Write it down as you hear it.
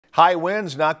High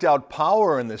winds knocked out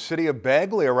power in the city of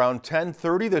Bagley around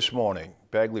 10:30 this morning.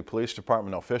 Bagley Police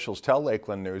Department officials tell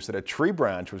Lakeland News that a tree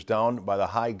branch was down by the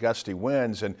high gusty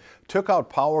winds and took out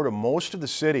power to most of the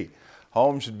city.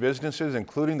 Homes and businesses,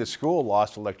 including the school,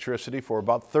 lost electricity for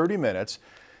about 30 minutes.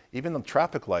 Even the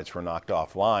traffic lights were knocked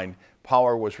offline.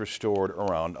 Power was restored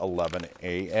around 11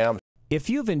 a.m. If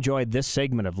you've enjoyed this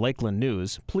segment of Lakeland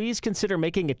News, please consider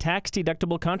making a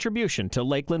tax-deductible contribution to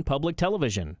Lakeland Public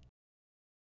Television.